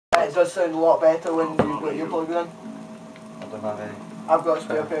it does sound a lot better when you've got your plug in. I don't have any. I've got a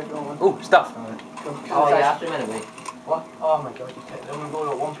spare pair going. Oh, stuff. Oh yeah, after a minute, wait. What? Oh my god, you take them and go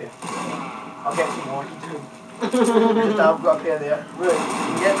to one pair. I'll get some more. Just I've got a pair there. Right, you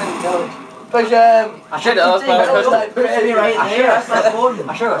get them in the village. Because, I should have asked my question. right there, that's my phone.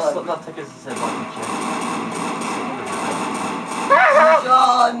 I should have slipped that ticket and said welcome to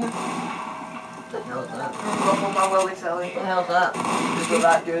John! What the hell is that? Ruffle my willy silly. What the hell is that? Just got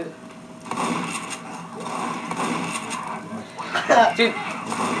that good. Dude,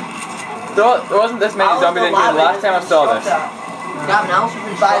 there wasn't this many zombies in here the last time I saw this. Gavin, Alice has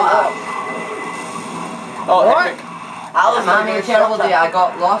been By shot what? at. Oh, epic. I'm having a terrible day. I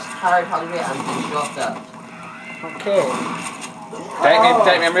got lost, tired, hungry, and been shot at. Okay. Take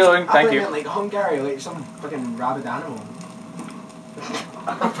me, I'm reloading, thank you. Like Hungary, like some fucking rabid animal.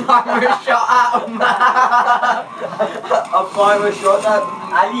 A farmer shot at him! A farmer shot at him!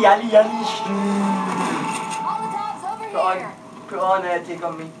 Ali, Ali, Ali! Put on take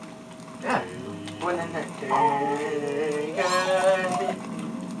on me. Yeah. One in it. Take on me.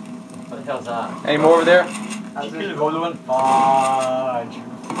 What the hell's that? Any more over there? Chicken rolling fudge.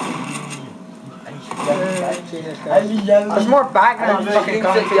 Jesus Christ. There's more background fucking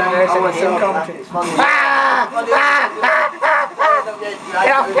commentary than there is in the game commentary.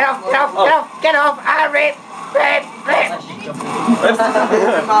 Get off, get off, get off, get off, get off! Rape!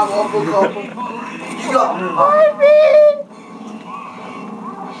 You got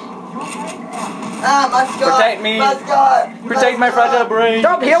mascot! Protect me! Mascot! Protect my fragile brain!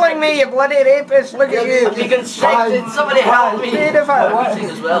 Stop healing me, you bloody rapist! Look at you! Be constricted! Somebody help me! Beautiful! What?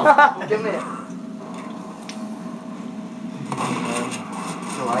 As well. Give me it.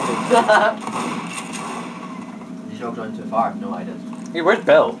 No, I did. You jogged on too far. No, I did. Hey, where's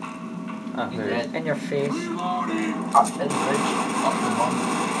Bill? Oh, He's there he is. dead. In your face. Up in the bridge. Up the bottom.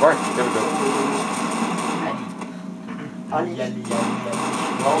 Where? There we go. Ali.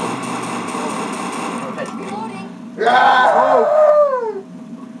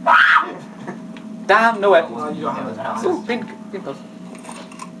 Damn, no weapons. Oh, you don't have a Ooh, green pills.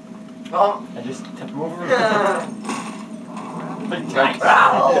 Oh. I just tipped him over.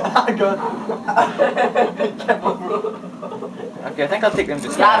 Okay, I think I'll take them to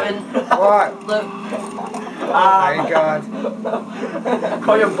Gavin! What? Look. Oh my god.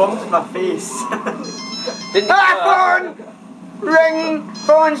 Call your bums in my face. Didn't Phone! Ring!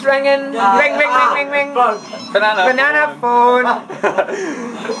 Phone's ringing! Ring, ring, ring, ring, ring! Banana phone!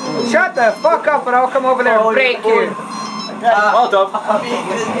 Shut the fuck up or I'll come over there and break you! Well done.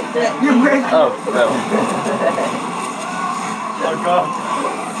 You break! Oh, no. Oh god.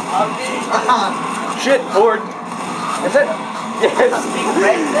 Shit, horde. Is it? Yes.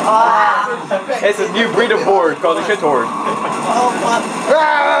 It's a new breed of horde called the shit horde.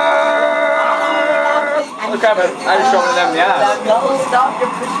 Look at it. I just shot them in the ass. Stop your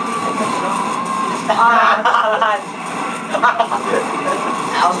pushing me.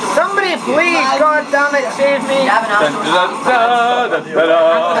 Somebody please, god damn it, save me! Gavin,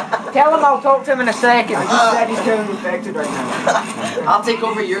 Tell him I'll talk to him in a second. He said he's getting infected right now. I'll take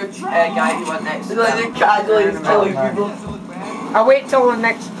over your guy who went next. It's like they're casually killing people. I'll wait till the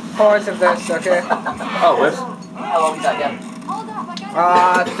next pause of this, okay? Oh, whoops. How long is that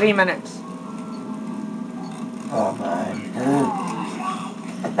again? 3 minutes. Oh man.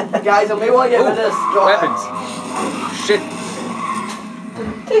 Guys, I may want to get rid of this. Weapons. Shit.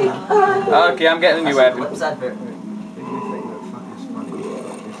 Okay, I'm getting a new weapon. What's that bit?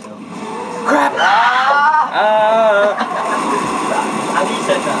 Crap! And he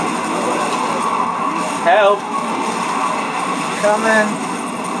said that. Help! Coming.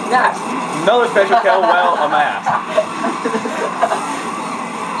 Yes! Another special kill well on my ass.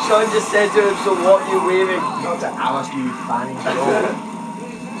 Sean just said to him, so what are you waving? Not to Alice, you fanny.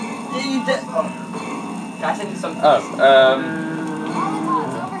 Yeah, you did. Oh. Can I send you some?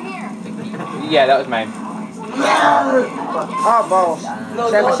 Yeah, that was mine. Oh, balls.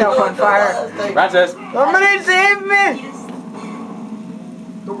 Set myself on fire. Francis! Somebody save me!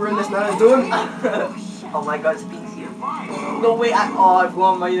 Don't ruin this now, don't. Oh my god, it's penis here. No, wait, I've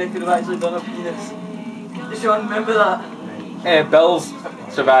won mine. I could have actually done a penis. Does Sean remember that? Bill's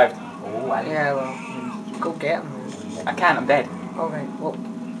survived. Oh, I Yeah, well, go get him. I can't, I'm dead. Alright, well,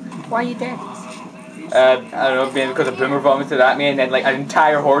 why are you dead? I don't know, maybe because a boomer vomited at me and then like an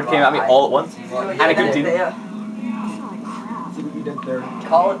entire horde came at me all at once. And I couldn't do it. See what you did there.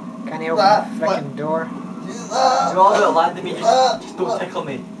 Call it. Can you open the frickin' door? You're all about land to me, just don't tickle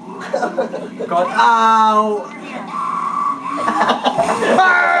me. God. Ow!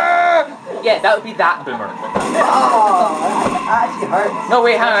 Yeah, that would be that boomer. Oh, that actually hurts. No,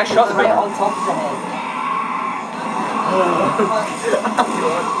 wait, hang on, I shot the Right boomer. on top of the head.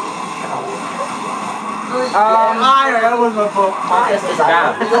 That was my fault.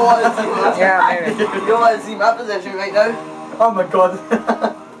 Damn. You don't want to see my Yeah, maybe. You don't want to see my position right now? Oh my god.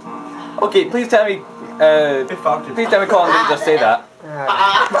 Okay, please tell me, please tell me Colin didn't just say that.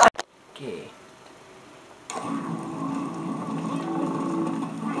 Okay.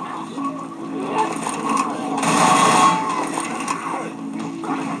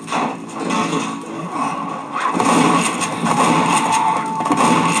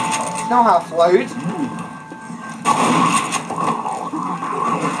 It's not half loud.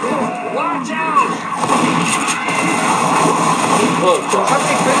 Watch out! Look,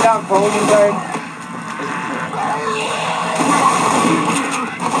 Somebody put that volume down.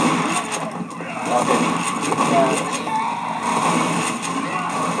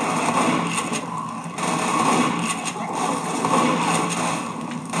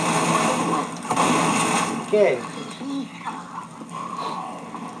 Okay.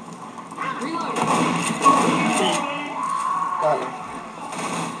 Got him.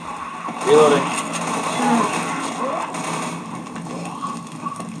 reloading.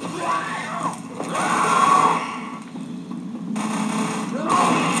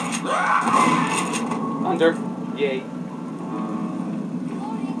 Under. Yay.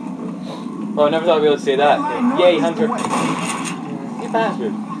 Oh, I never thought I'd be able to say that. Yay, Hunter. You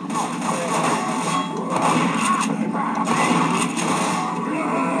bastard.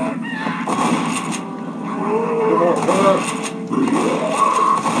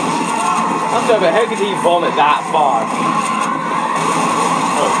 I'm sorry, but how could he vomit that far?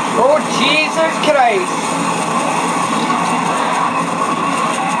 Oh, Jesus Christ!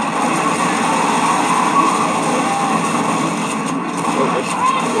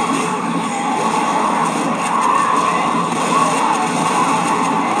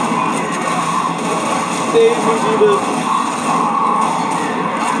 Save me, Jesus.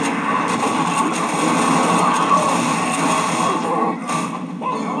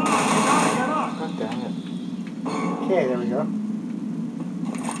 God damn it. Okay, there we go.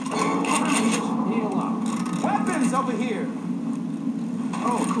 Weapons over here!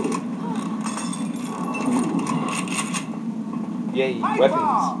 Oh, cool. Yay, Hey, weapons.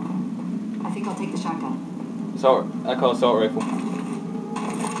 Bob! I think I'll take the shotgun. Assault, I call assault rifle.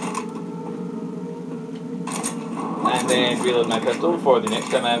 And then reload my pistol for the next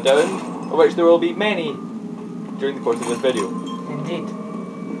time I am down, of which there will be many during the course of this video. Indeed.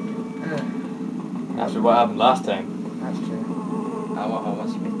 After what happened last time. That's true. I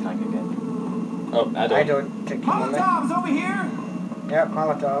want to be tank again. Oh, I don't. I don't take the moment. Molotovs over here! Yep,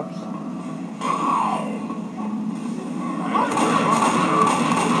 Molotovs.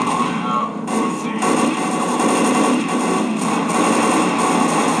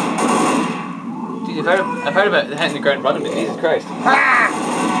 Jeez, I've heard about hitting the ground running, but Jesus Christ. Ah!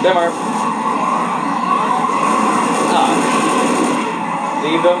 Dimmer. Ah.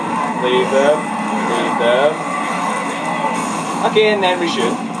 Leave them. Leave them. Leave them. Okay, and then we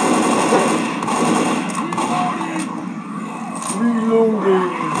shoot.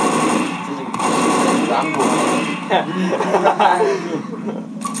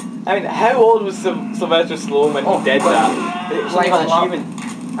 I mean, how old was Sylvester Stallone when he did that? It's like an achievement.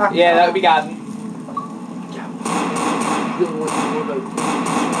 Yeah, that would be Gavin.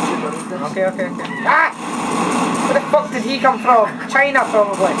 Okay. Ah! Where the fuck did he come from? China,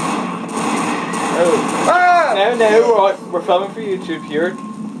 probably. Oh. Ah! No, we're filming for YouTube here.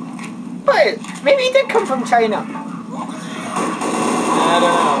 Wait, maybe he did come from China. I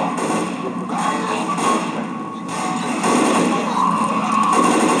don't know.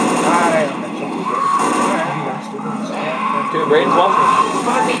 Alright. Two brains, one.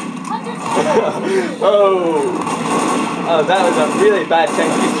 Oh, that was a really bad time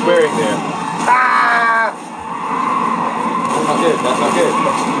to be swearing there. Ah! That's not good. That's not good.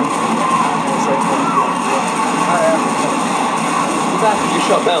 What's that? You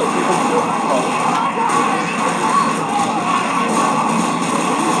shot Bell.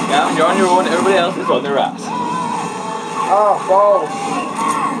 Yeah, you're on your own. Everybody else is on their ass. Oh, balls.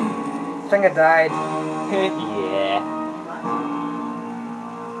 I think I died. Yeah.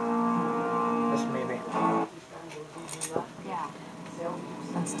 Just maybe. Yeah.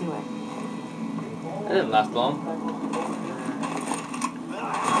 Let's do it. That didn't last long.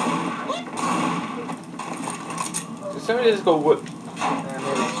 So somebody just go whoop. Maybe.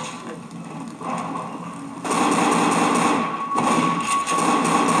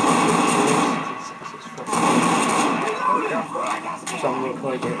 Something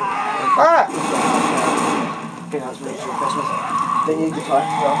quite good. Ah! I think that's really Christmas. Then you just like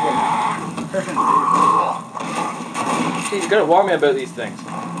See, you've got to warn me about these things.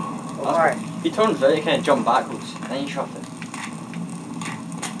 Alright. He turns right, he kind of jump backwards, and then you shot it.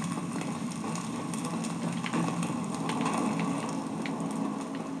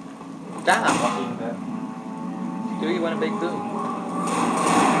 Damn, lucky bit. Do you want a big boom?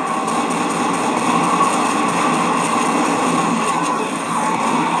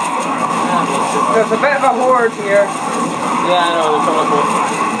 There's a bit of a horde here. Yeah, I know, they're coming up with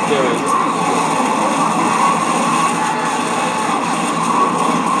theories.